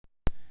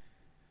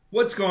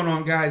What's going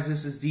on, guys?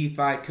 This is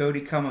DeFi Cody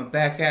coming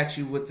back at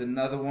you with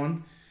another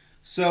one.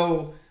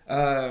 So,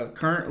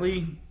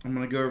 currently, I'm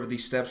going to go over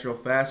these steps real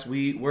fast.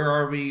 Where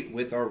are we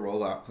with our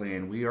rollout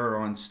plan? We are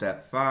on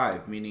step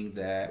 5, meaning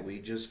that we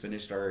just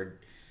finished our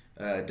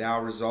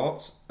DAO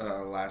results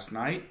last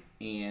night,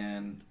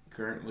 and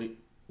currently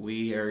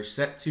we are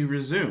set to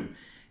resume.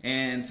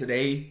 And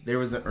today there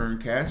was an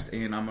Earncast,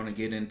 and I'm going to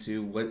get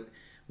into what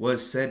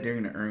was said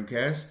during the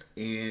Earncast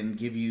and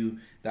give you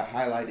the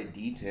highlighted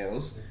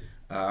details.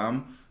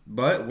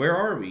 But where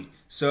are we?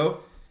 So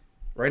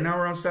right now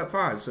we're on step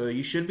 5. So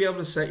you should be able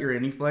to set your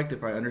AnyFlect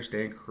if I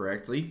understand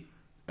correctly.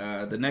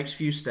 The next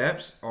few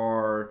steps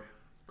are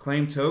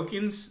claim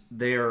tokens.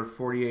 They are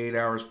 48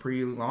 hours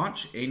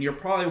pre-launch, and you're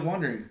probably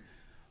wondering,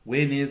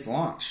 when is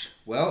launch?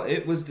 Well,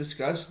 it was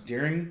discussed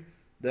during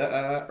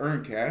the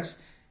Earncast.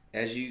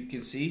 As you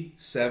can see,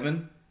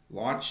 7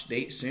 launch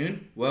date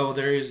soon. Well,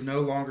 there is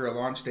no longer a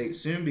launch date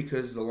soon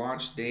because the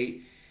launch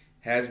date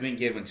has been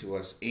given to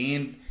us,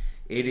 and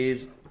it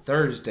is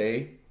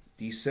Thursday,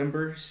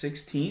 December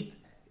 16th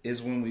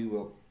is when we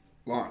will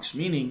launch,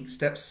 meaning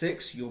step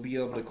 6, you'll be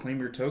able to claim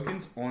your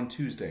tokens on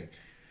Tuesday.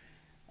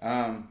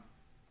 And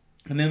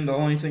then the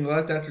only thing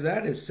left after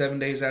that is 7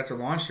 days after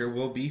launch, there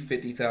will be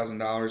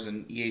 $50,000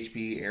 in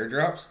EHP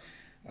airdrops.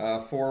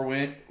 4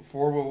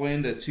 will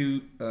win to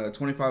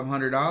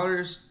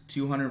 $2,500.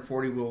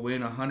 240 will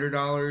win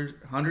 $100 to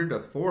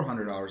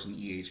 $400 in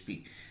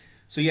EHP.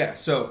 So yeah,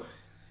 so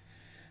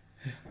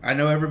I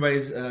know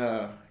everybody's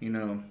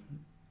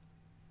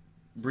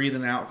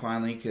breathing out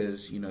finally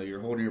because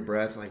you're holding your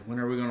breath. Like, when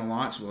are we going to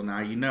launch? Well,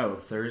 now you know.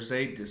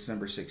 Thursday,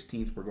 December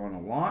 16th, we're going to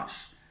launch.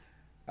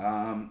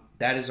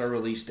 That is our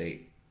release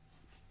date.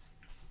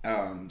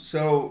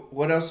 So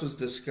what else was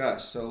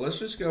discussed? So let's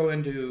just go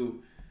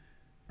into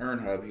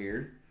Earnhub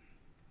here,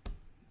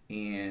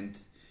 and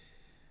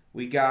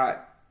we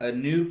got a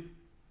new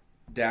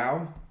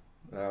DAO,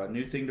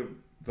 new thing to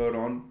vote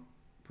on,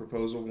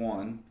 Proposal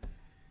 1,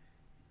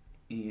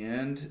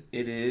 and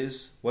it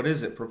is, what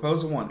is it?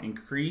 Proposal 1,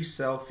 increase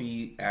sell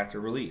fee after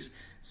release.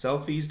 Sell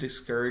fees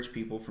discourage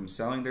people from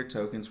selling their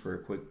tokens for a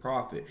quick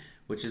profit,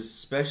 which is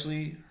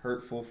especially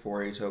hurtful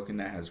for a token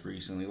that has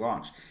recently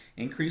launched.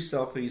 Increased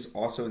sell fees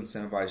also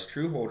incentivize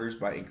true holders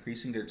by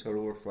increasing their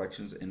total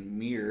reflections and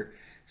mere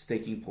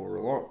staking pool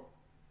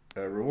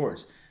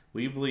rewards.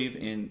 We believe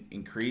in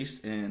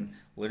increased and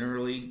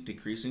literally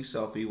decreasing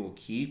sell fee will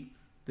keep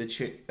the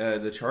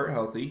chart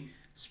healthy,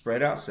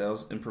 spread out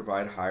sales, and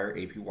provide higher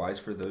APYs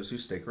for those who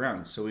stick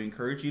around. So we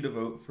encourage you to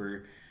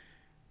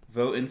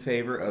vote in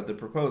favor of the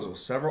proposal.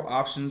 Several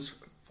options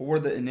for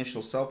the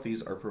initial sell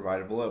fees are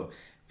provided below.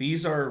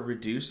 Fees are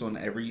reduced on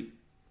every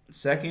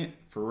second.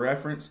 For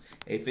reference,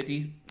 a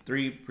 53%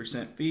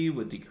 fee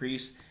would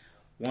decrease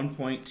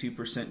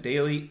 1.2%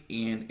 daily,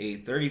 and a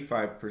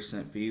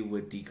 35% fee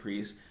would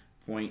decrease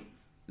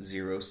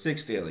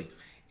 0.06 daily.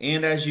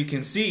 And as you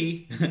can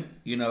see,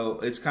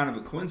 it's kind of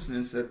a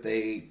coincidence that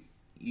they,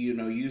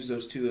 use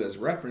those two as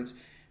reference,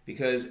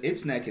 because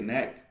it's neck and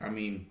neck. I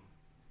mean,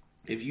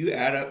 if you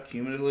add up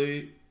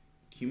cumulatively,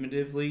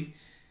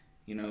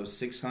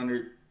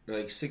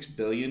 6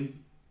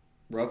 billion,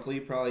 roughly,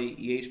 probably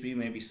EHP,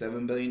 maybe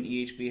 7 billion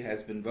EHP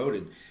has been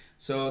voted.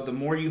 So the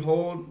more you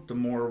hold, the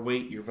more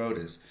weight your vote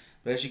is.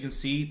 But as you can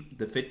see,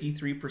 the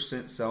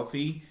 53% sell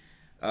fee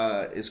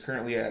is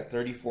currently at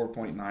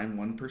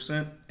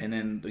 34.91%, and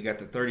then we got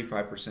the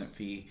 35%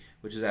 fee,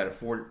 which is at a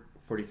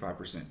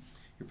 45%.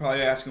 You're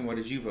probably asking, what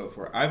did you vote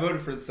for? I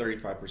voted for the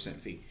 35%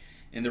 fee,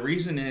 and the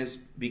reason is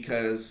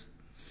because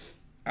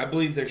I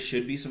believe there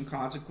should be some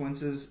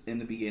consequences in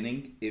the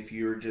beginning if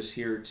you're just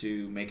here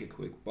to make a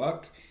quick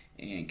buck,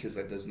 and because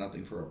that does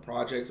nothing for a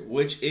project.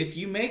 Which, if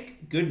you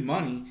make good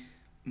money,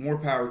 more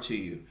power to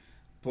you.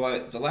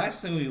 But the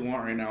last thing we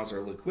want right now is our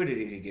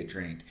liquidity to get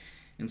drained.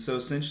 And so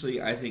essentially,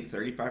 I think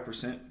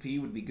 35% fee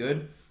would be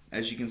good.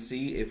 As you can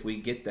see, if we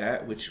get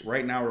that, which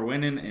right now we're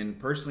winning, and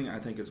personally I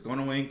think it's going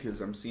to win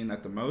because I'm seeing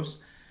that the most,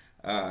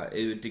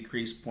 it would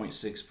decrease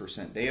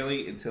 0.6%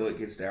 daily until it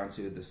gets down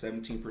to the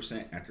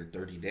 17% after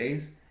 30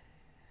 days.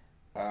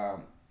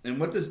 And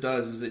what this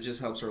does is it just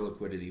helps our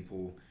liquidity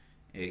pool.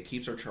 It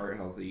keeps our chart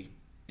healthy.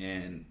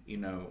 And,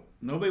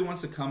 nobody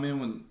wants to come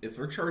in if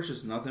our chart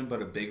is nothing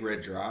but a big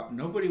red drop.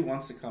 Nobody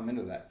wants to come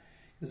into that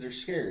because they're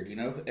scared.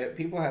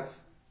 People have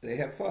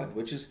FUD,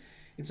 which is,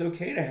 it's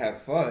okay to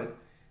have FUD,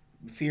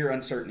 fear,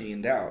 uncertainty,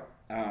 and doubt.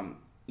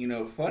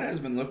 FUD has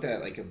been looked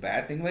at like a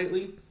bad thing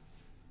lately,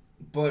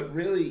 but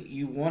really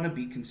you want to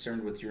be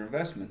concerned with your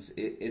investments.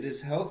 It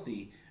is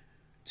healthy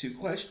to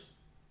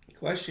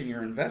question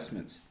your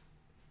investments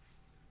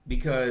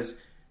because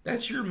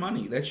that's your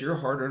money. That's your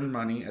hard-earned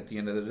money at the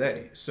end of the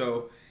day.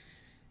 So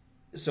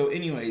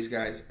anyways,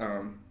 guys,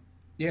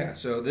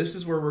 so this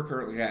is where we're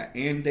currently at.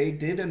 And they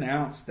did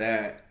announce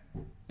that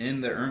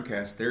in the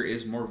Earncast, there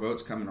is more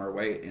votes coming our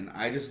way. And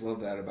I just love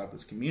that about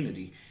this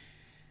community,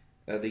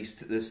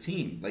 this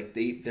team. Like,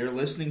 they're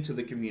listening to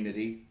the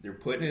community. They're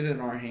putting it in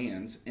our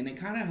hands. And it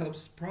kind of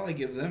helps probably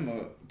give them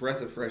a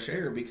breath of fresh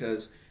air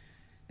because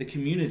the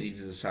community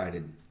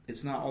decided.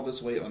 it's not all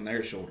this weight on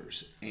their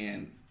shoulders,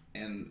 and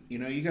you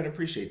know, you got to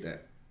appreciate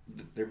that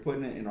they're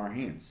putting it in our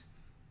hands.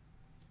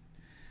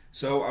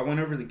 So I went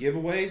over the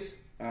giveaways.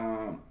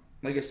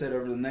 Like I said,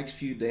 over the next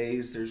few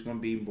days, there's going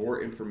to be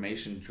more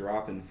information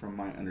dropping from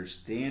my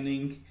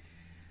understanding.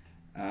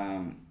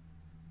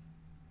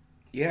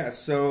 Yeah,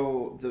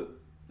 so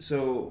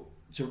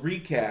to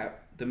recap,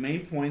 the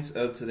main points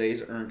of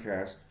today's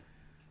Earncast: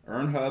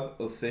 Earnhub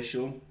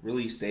official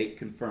release date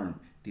confirmed,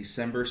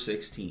 December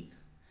 16th.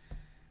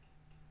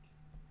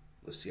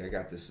 Let's see, I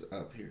got this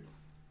up here.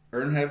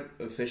 Earnhub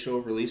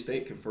official release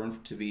date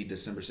confirmed to be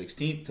December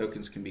 16th.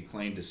 Tokens can be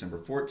claimed December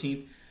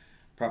 14th.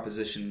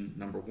 Proposition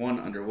number 1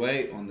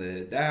 underway on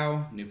the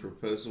DAO. New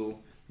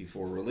proposal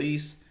before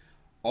release.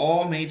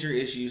 All major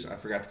issues, I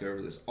forgot to go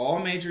over this, all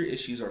major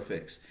issues are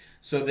fixed.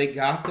 So they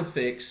got the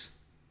fix,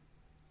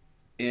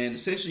 and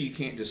essentially you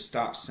can't just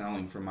stop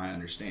selling from my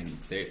understanding.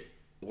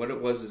 What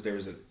it was is there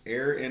was an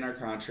error in our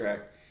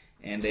contract,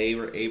 and they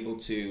were able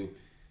to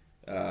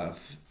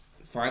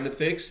find the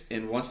fix,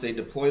 and once they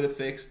deploy the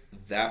fix,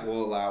 that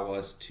will allow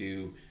us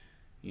to,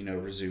 you know,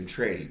 resume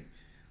trading.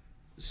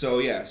 So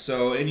yeah,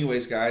 so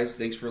anyways guys,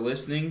 thanks for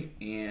listening,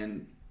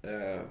 and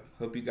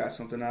hope you got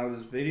something out of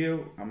this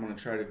video. I'm going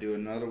to try to do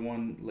another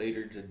one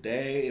later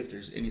today if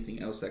there's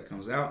anything else that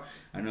comes out.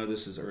 I know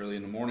this is early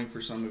in the morning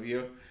for some of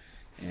you,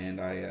 and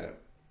I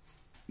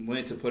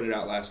went to put it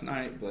out last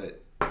night,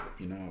 but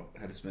you know,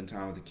 had to spend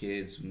time with the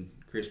kids and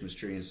Christmas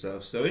tree and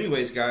stuff. So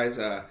anyways guys,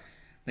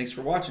 thanks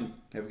for watching.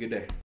 Have a good day.